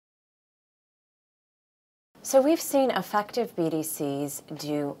So we've seen effective BDCs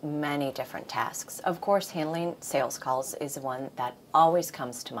do many different tasks. Of course, handling sales calls is one that always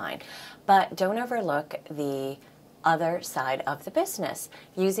comes to mind, but don't overlook the other side of the business,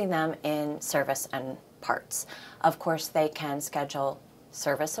 using them in service and parts. Of course, they can schedule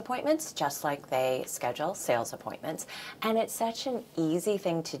service appointments just like they schedule sales appointments, and it's such an easy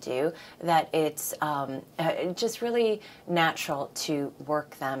thing to do that it's just really natural to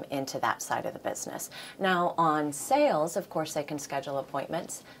work them into that side of the business. Now on sales, of course, they can schedule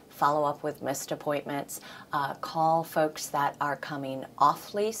appointments, follow up with missed appointments, call folks that are coming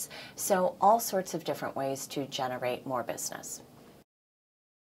off lease, so all sorts of different ways to generate more business.